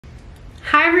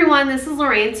Hi everyone, this is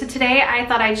Lorraine. So today I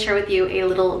thought I'd share with you a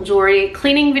little jewelry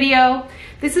cleaning video.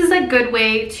 This is a good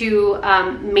way to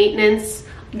maintenance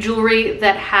jewelry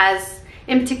that has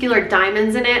in particular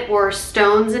diamonds in it or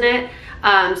stones in it,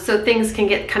 so things can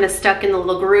get kind of stuck in the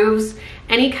little grooves.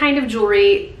 Any kind of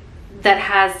jewelry that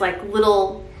has like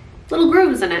little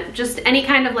grooves in it, just any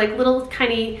kind of like little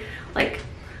tiny, like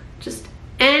just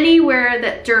anywhere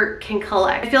that dirt can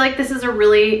collect. I feel like this is a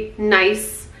really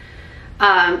nice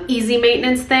easy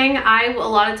maintenance thing. A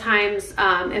lot of times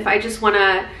if I just want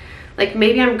to, like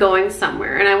maybe I'm going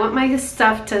somewhere and I want my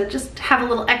stuff to just have a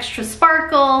little extra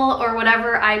sparkle or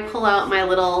whatever, I pull out my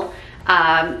little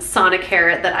Stanick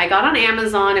hair that I got on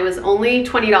Amazon. It was only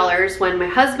 $20 when my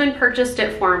husband purchased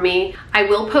it for me. I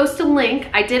will post a link.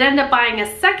 I did end up buying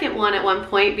a second one at one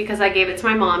point because I gave it to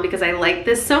my mom because I like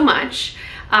this so much.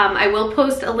 I will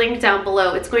post a link down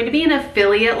below. It's going to be an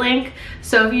affiliate link,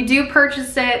 so if you do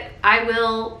purchase it, I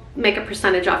will make a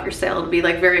percentage off your sale. It'll be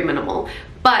like very minimal,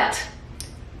 but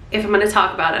if I'm going to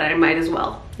talk about it, I might as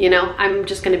well. You know, I'm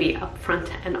just going to be upfront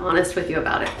and honest with you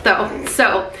about it.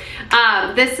 So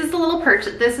this is the little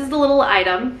purchase. This is the little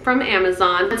item from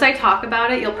Amazon. Once I talk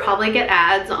about it, you'll probably get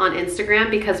ads on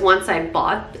Instagram because once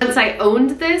I owned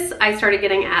this, I started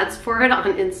getting ads for it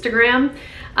on Instagram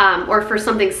or for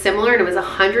something similar, and it was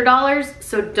 $100.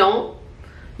 So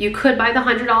you could buy the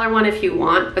 $100 one if you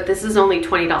want, but this is only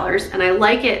 $20, and I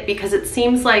like it because it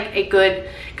seems like a good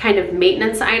kind of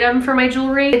maintenance item for my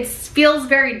jewelry. It feels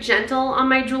very gentle on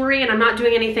my jewelry, and I'm not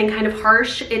doing anything kind of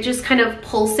harsh. It just kind of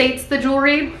pulsates the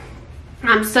jewelry.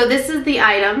 So this is the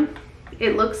item.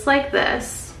 It looks like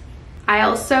this. I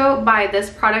also buy this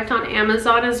product on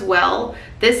Amazon as well.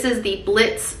 This is the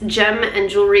Blitz Gem and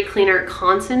Jewelry Cleaner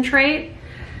Concentrate.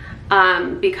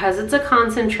 Because it's a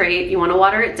concentrate, you want to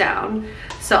water it down.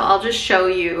 So I'll just show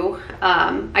you.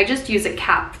 I just use a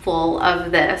cap full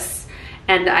of this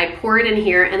and I pour it in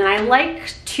here, and then I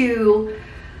like to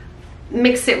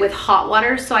mix it with hot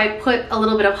water. So I put a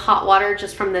little bit of hot water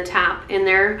just from the tap in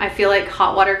there. I feel like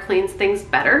hot water cleans things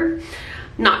better.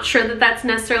 Not sure that that's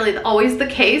necessarily always the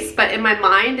case, but in my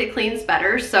mind it cleans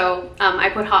better. So I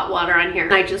put hot water on here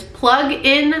and I just plug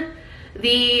in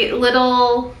the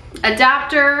little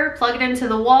adapter, plug it into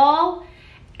the wall,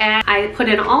 and I put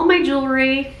in all my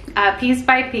jewelry piece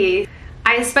by piece.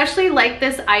 I especially like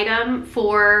this item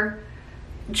for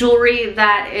jewelry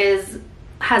that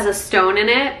has a stone in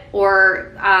it,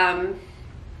 or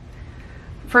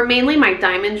for mainly my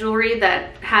diamond jewelry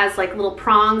that has like little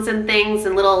prongs and things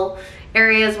and little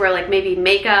areas where like maybe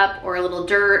makeup or a little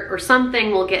dirt or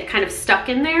something will get kind of stuck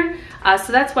in there.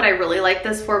 So that's what I really like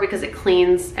this for, because it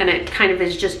cleans and it kind of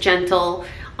is just gentle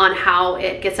on how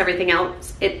it gets everything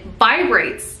else. It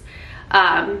vibrates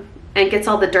and gets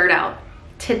all the dirt out.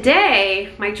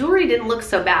 Today, my jewelry didn't look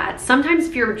so bad. Sometimes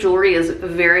if your jewelry is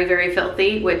very, very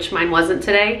filthy, which mine wasn't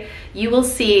today, you will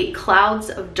see clouds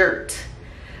of dirt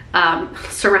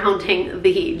surrounding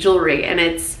the jewelry, and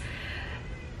it's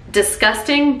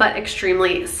disgusting but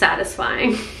extremely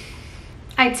satisfying.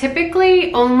 I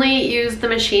typically only use the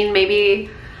machine maybe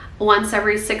once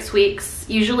every 6 weeks.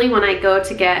 Usually when I go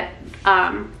to get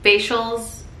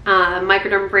facials,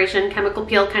 microdermabrasion, chemical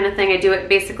peel kind of thing, I do it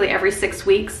basically every 6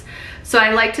 weeks. So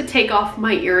I like to take off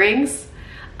my earrings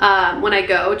when I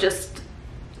go, just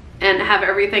and have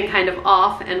everything kind of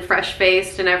off and fresh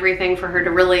faced and everything for her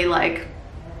to really like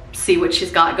see what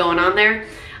she's got going on there.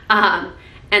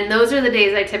 And those are the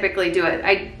days I typically do it.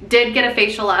 I did get a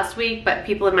facial last week, but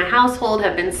people in my household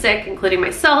have been sick, including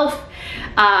myself.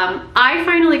 I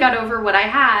finally got over what I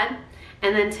had,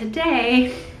 and then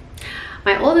today,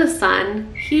 my oldest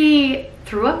son, he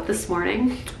threw up this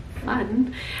morning.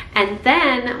 Fun. And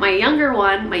then my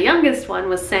youngest one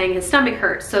was saying his stomach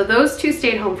hurt. So those two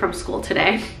stayed home from school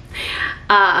today.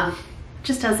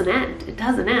 Just doesn't end. It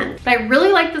doesn't end. But I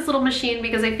really like this little machine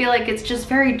because I feel like it's just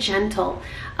very gentle,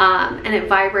 and it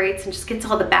vibrates and just gets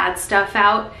all the bad stuff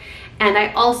out. And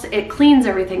it cleans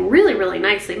everything really, really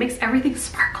nicely. It makes everything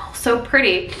sparkle so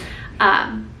pretty.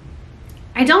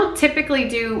 I don't typically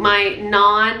do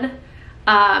my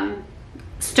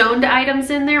stoned items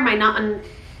in there,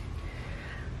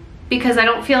 because I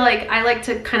don't feel like, I like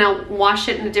to kind of wash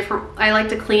it in I like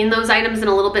to clean those items in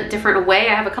a little bit different way.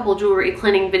 I have a couple jewelry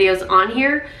cleaning videos on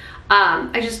here.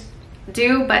 I just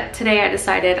do, but today I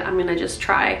decided I'm gonna just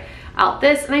try out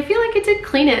this, and I feel like it did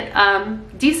clean it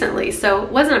decently, so it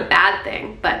wasn't a bad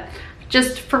thing, but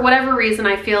just for whatever reason,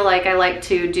 I feel like I like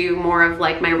to do more of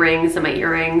like my rings and my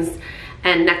earrings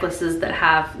and necklaces that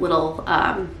have little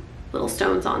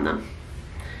stones on them.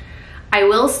 I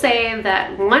will say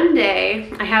that one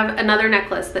day I have another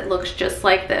necklace that looks just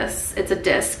like this. It's a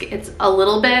disc. It's a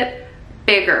little bit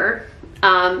bigger.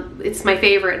 It's my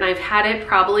favorite, and I've had it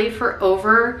probably for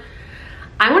over,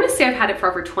 I want to say I've had it for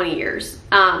over 20 years,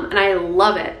 and I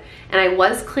love it. And I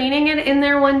was cleaning it in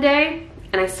there one day,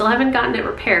 and I still haven't gotten it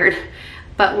repaired,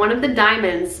 but one of the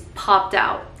diamonds popped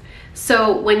out.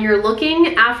 So when you're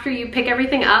looking after you pick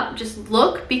everything up, just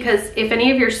look, because if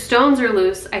any of your stones are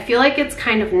loose, I feel like it's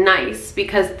kind of nice,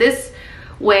 because this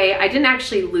way I didn't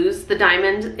actually lose the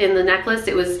diamond in the necklace.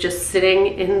 It was just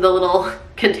sitting in the little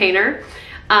container.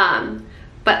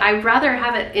 But I'd rather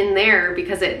have it in there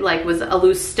because it like was a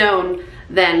loose stone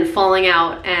than falling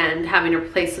out and having to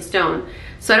replace the stone.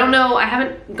 So I don't know, I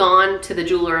haven't gone to the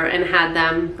jeweler and had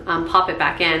them pop it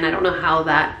back in. I don't know how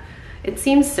that, it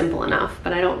seems simple enough,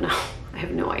 but I don't know. I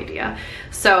have no idea.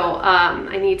 So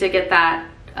I need to get that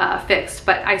fixed.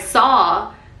 But I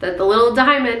saw that the little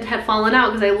diamond had fallen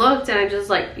out because I looked, and I just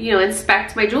like, you know,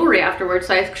 inspect my jewelry afterwards.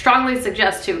 So I strongly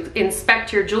suggest to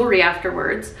inspect your jewelry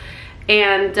afterwards.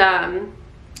 And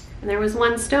there was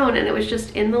one stone, and it was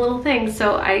just in the little thing.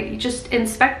 So I just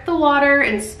inspect the water,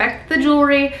 inspect the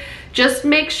jewelry, just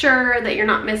make sure that you're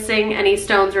not missing any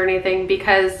stones or anything,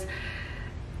 because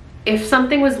if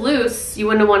something was loose, you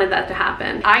wouldn't have wanted that to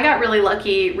happen. I got really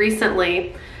lucky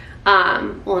recently,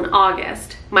 well, in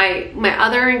August. My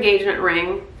other engagement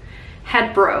ring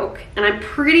had broke, and I'm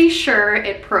pretty sure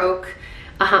it broke.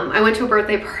 I went to a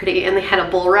birthday party, and they had a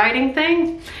bull riding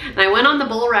thing, and I went on the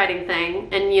bull riding thing,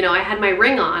 and you know, I had my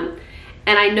ring on,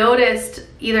 and I noticed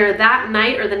either that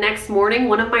night or the next morning,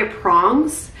 one of my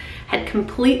prongs had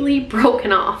completely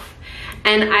broken off.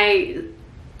 And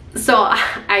so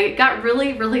I got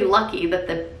really, really lucky that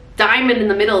the diamond in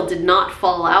the middle did not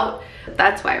fall out.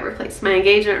 That's why I replaced my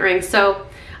engagement ring. So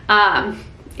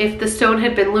if the stone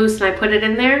had been loose and I put it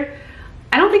in there,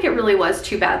 I don't think it really was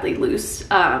too badly loose.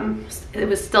 It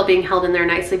was still being held in there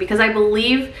nicely, because I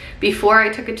believe before I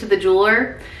took it to the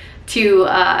jeweler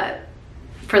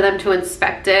for them to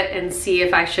inspect it and see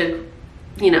if I should,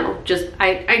 you know, just,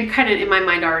 I kind of in my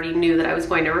mind already knew that I was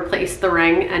going to replace the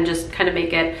ring and just kind of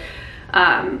make it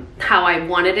how I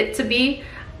wanted it to be,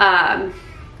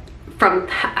 from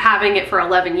having it for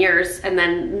 11 years. And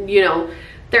then, you know,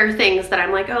 there are things that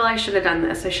I'm like, oh, I should have done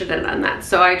this, I should have done that.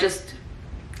 So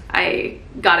I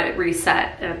got it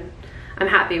reset, and I'm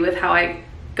happy with how I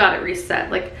got it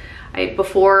reset. Like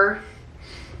before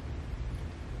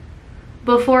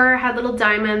I had little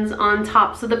diamonds on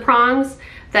tops of the prongs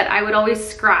that I would always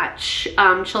scratch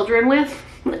children with.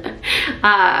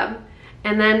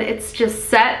 And then it's just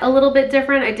set a little bit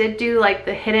different. I did do like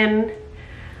the hidden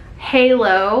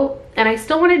halo, and I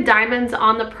still wanted diamonds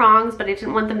on the prongs, but I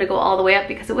didn't want them to go all the way up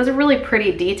because it was a really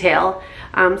pretty detail.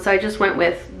 So I just went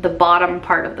with the bottom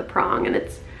part of the prong, and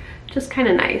it's just kind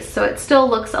of nice. So it still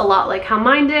looks a lot like how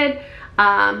mine did,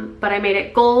 but I made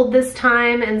it gold this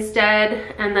time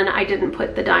instead, and then I didn't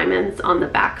put the diamonds on the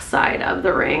back side of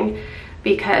the ring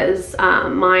because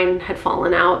mine had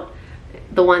fallen out,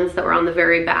 the ones that were on the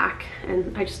very back,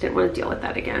 and I just didn't want to deal with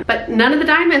that again. But none of the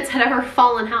diamonds had ever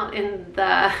fallen out in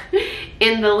the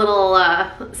little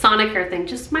Stanick hair thing,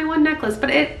 just my one necklace.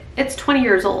 But it's 20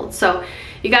 years old, so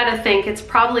you gotta think it's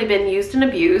probably been used and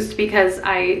abused, because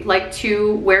I like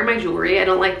to wear my jewelry. I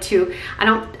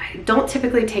don't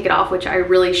typically take it off, which I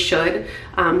really should.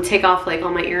 Take off like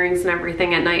all my earrings and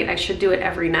everything at night. I should do it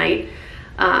every night,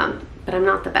 but I'm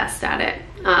not the best at it.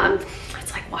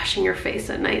 It's like washing your face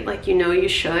at night, like, you know, you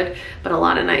should, but a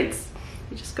lot of nights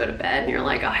you just go to bed and you're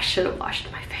like, oh, I should have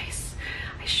washed my face.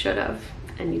 I should have,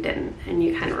 and you didn't, and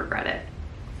you kind of regret it.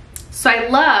 So I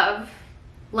love,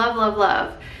 love, love,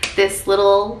 love this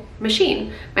little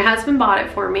machine. My husband bought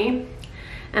it for me,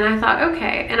 and I thought,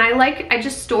 okay, and I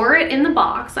just store it in the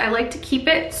box. I like to keep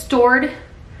it stored.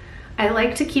 I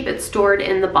like to keep it stored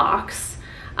in the box.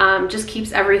 Just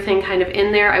keeps everything kind of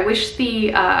in there. I wish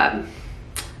the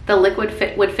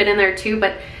liquid would fit in there too,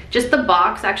 but just the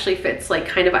box actually fits like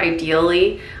kind of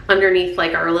ideally underneath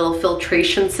like our little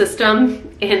filtration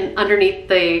system underneath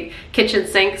the kitchen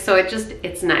sink. So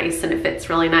it's nice, and it fits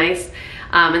really nice.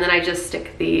 And then I just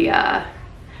stick the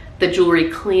jewelry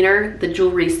cleaner, the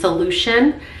jewelry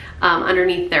solution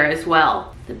underneath there as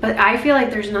well. But I feel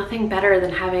like there's nothing better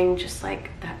than having just like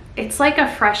that. It's like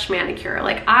a fresh manicure.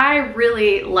 Like, I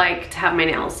really like to have my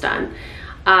nails done.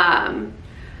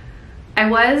 I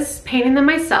was painting them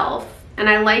myself, and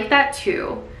I like that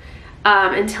too,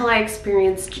 until I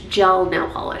experienced gel nail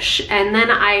polish. And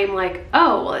then I'm like,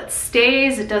 oh, well, it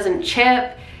stays, it doesn't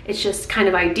chip, it's just kind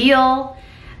of ideal.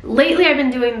 Lately I've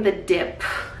been doing the dip.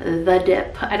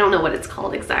 I don't know what it's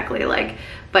called exactly,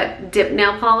 but dip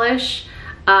nail polish.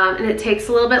 And it takes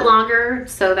a little bit longer,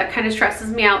 so that kind of stresses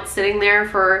me out sitting there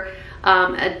for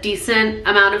a decent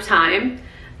amount of time.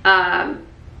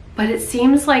 But but it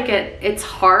seems like it's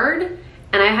hard,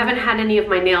 and I haven't had any of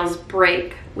my nails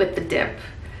break with the dip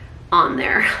on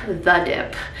there, the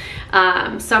dip.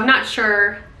 So I'm not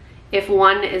sure if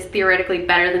one is theoretically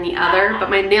better than the other, but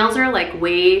my nails are like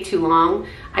way too long.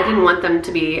 I didn't want them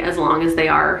to be as long as they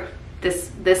are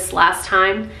this last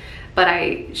time,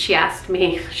 but she asked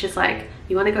me, she's like,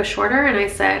 you want to go shorter? And I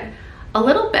said, a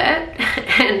little bit.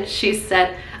 And she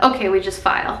said, okay, we just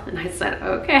file. And I said,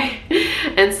 okay.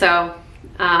 And so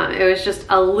it was just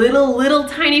a little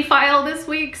tiny file this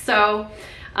week. So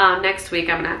next week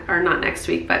I'm gonna, or not next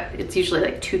week, but it's usually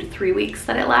like 2 to 3 weeks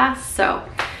that it lasts. So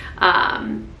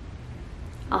I'll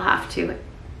have to,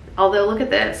 although look at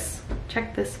this,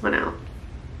 check this one out.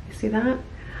 You see that?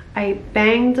 I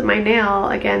banged my nail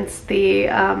against the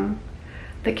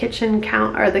kitchen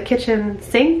the kitchen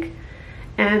sink,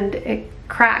 and it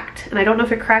cracked. And I don't know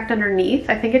if it cracked underneath.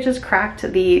 I think it just cracked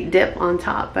the dip on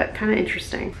top, but kind of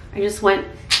interesting. I just went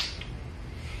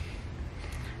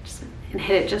and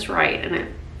hit it just right, and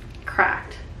it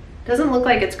cracked. Doesn't look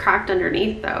like it's cracked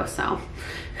underneath though, so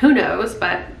who knows,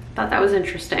 but I thought that was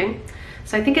interesting.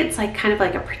 So I think it's like kind of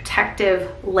like a protective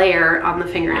layer on the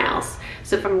fingernails.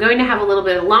 So if I'm going to have a little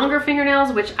bit of longer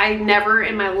fingernails, which I never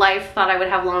in my life thought I would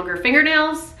have longer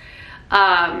fingernails,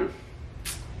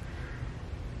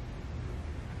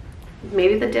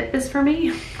 maybe the dip is for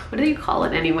me. What do you call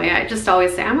it anyway? I just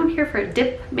always say I'm here for a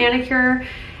dip manicure.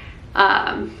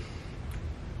 But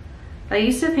I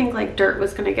used to think like dirt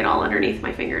was gonna get all underneath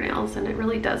my fingernails, and it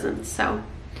really doesn't. So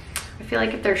I feel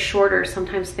like if they're shorter,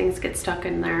 sometimes things get stuck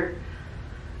in there.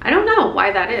 I don't know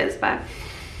why that is, but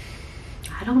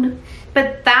I don't know.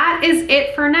 But that is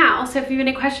it for now. So if you have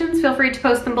any questions, feel free to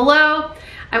post them below.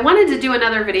 I wanted to do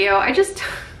another video. I just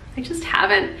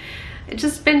haven't. It's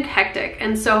just been hectic.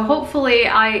 And so hopefully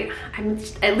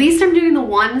at least I'm doing the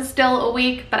one still a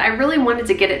week, but I really wanted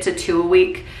to get it to 2 a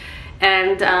week.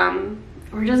 And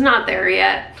we're just not there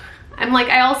yet. I'm like,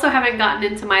 I also haven't gotten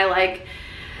into my like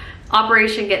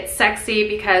Operation Get Sexy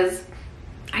because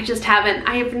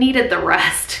I have needed the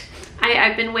rest.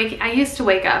 I used to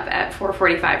wake up at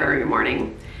 4:45 every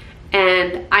morning,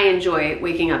 and I enjoy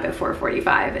waking up at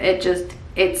 4:45.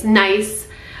 It's nice.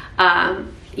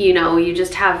 You know, you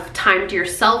just have time to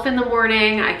yourself in the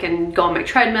morning. I can go on my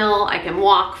treadmill. I can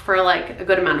walk for like a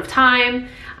good amount of time.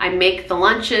 I make the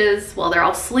lunches while they're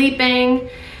all sleeping,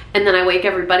 and then I wake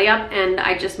everybody up, and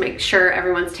I just make sure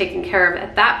everyone's taken care of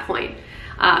at that point.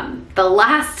 The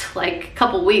last like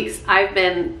couple weeks, I've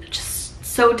been just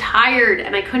so tired,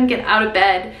 and I couldn't get out of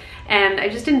bed, and I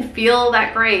just didn't feel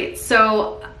that great.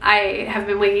 So I have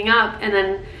been waking up and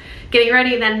then getting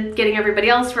ready, then getting everybody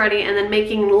else ready, and then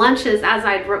making lunches as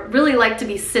I'd really like to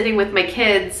be sitting with my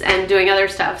kids and doing other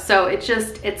stuff. So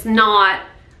it's not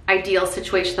ideal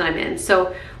situation that I'm in.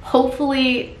 So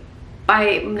hopefully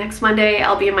by next Monday,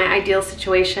 I'll be in my ideal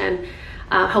situation.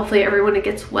 Hopefully everyone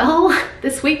gets well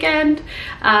this weekend.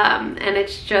 And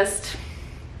it's just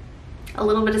a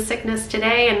little bit of sickness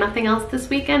today and nothing else this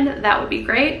weekend. That would be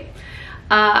great.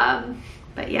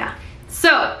 But yeah,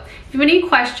 so if you have any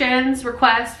questions,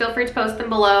 requests, feel free to post them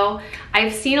below.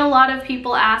 I've seen a lot of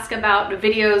people ask about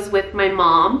videos with my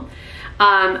mom.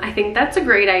 I think that's a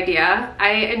great idea.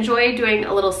 I enjoy doing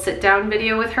a little sit down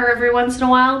video with her every once in a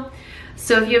while.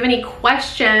 So if you have any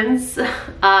questions,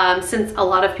 since a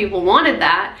lot of people wanted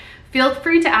that, feel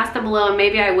free to ask them below, and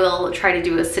maybe I will try to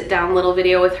do a sit down little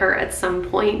video with her at some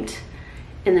point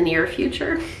in the near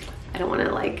future. I don't want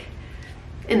to like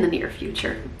in the near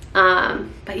future.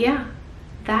 But yeah,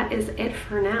 that is it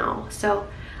for now. So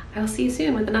I will see you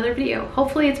soon with another video.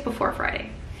 Hopefully it's before Friday.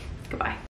 Goodbye.